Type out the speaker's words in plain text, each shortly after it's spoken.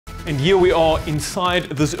And here we are inside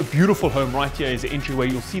this beautiful home. Right here is the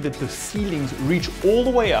entryway. You'll see that the ceilings reach all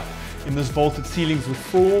the way up in this vaulted ceilings with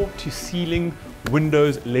floor to ceiling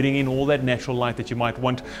windows, letting in all that natural light that you might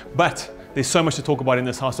want. But there's so much to talk about in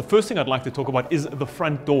this house. The first thing I'd like to talk about is the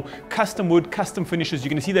front door. Custom wood, custom finishes. You're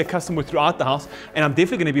going to see that custom wood throughout the house, and I'm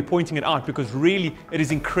definitely going to be pointing it out because really it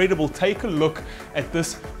is incredible. Take a look at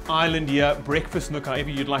this island here, breakfast nook, however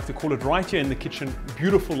you'd like to call it, right here in the kitchen.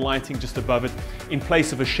 Beautiful lighting just above it. In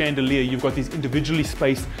place of a chandelier, you've got these individually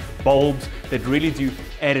spaced bulbs that really do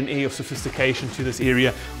add an air of sophistication to this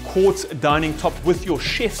area. Quartz dining top with your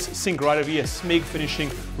chef's sink right over here. Smeg finishing,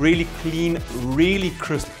 really clean, really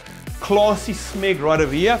crisp. Classy smeg right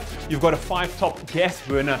over here. You've got a 5-top gas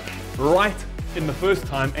burner right in the first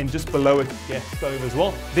time, and just below it, gas stove as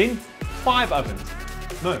well. Then 5 ovens.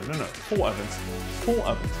 No, 4 ovens. 4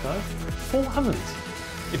 ovens, guys. 4 ovens.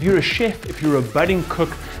 If you're a chef, if you're a budding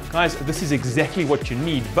cook, guys, this is exactly what you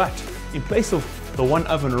need. But in place of the 1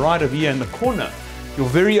 oven right over here in the corner, your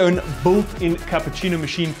very own built-in cappuccino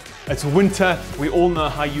machine. It's winter, we all know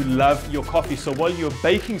how you love your coffee, so while you're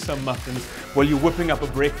baking some muffins, while you're whipping up a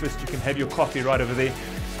breakfast, you can have your coffee right over there.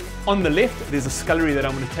 On the left, there's a scullery that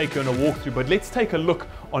I'm going to take you on a walk through, but let's take a look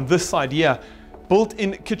on this side here.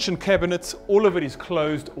 Built-in kitchen cabinets, all of it is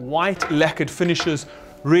closed, white lacquered finishes,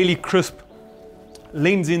 really crisp,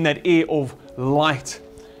 lends in that air of light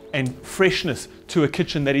and freshness to a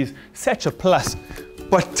kitchen that is such a plus.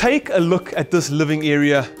 But take a look at this living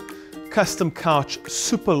area. Custom couch,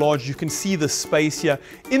 super large. You can see the space here.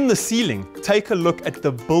 In the ceiling, take a look at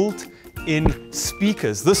the built-in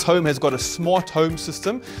speakers. This home has got a smart home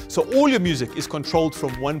system, so all your music is controlled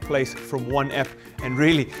from one place, from one app. And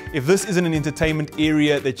really, if this isn't an entertainment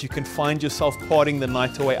area that you can find yourself partying the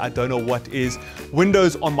night away, I don't know what is.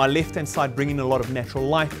 Windows on my left-hand side bringing a lot of natural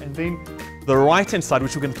light, and then the right-hand side,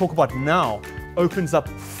 which we're going to talk about now, opens up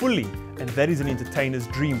fully. And that is an entertainer's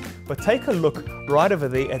dream. But take a look right over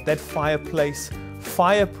there at that fireplace,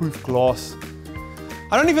 fireproof glass.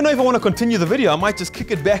 I don't even know if I want to continue the video. I might just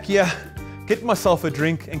kick it back here, get myself a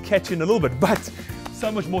drink and catch you in a little bit, but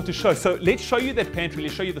so much more to show. So let's show you that pantry,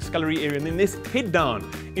 let's show you the scullery area, and then let's head down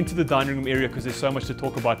into the dining room area because there's so much to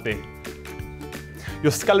talk about there.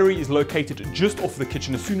 Your scullery is located just off the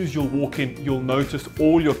kitchen. As soon as you'll walk in, you'll notice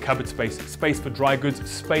all your cupboard space, space for dry goods,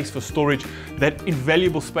 space for storage. That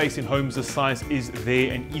invaluable space in homes this size is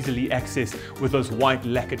there and easily accessed with those white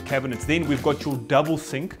lacquered cabinets. Then we've got your double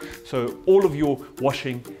sink, so all of your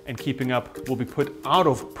washing and keeping up will be put out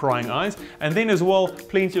of prying eyes. And then as well,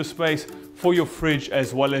 plenty of space for your fridge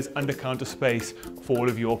as well as under counter space for all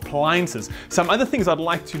of your appliances. Some other things I'd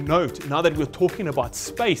like to note now that we're talking about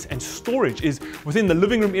space and storage is within the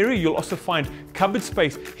living room area, you'll also find cupboard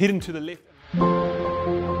space hidden to the left.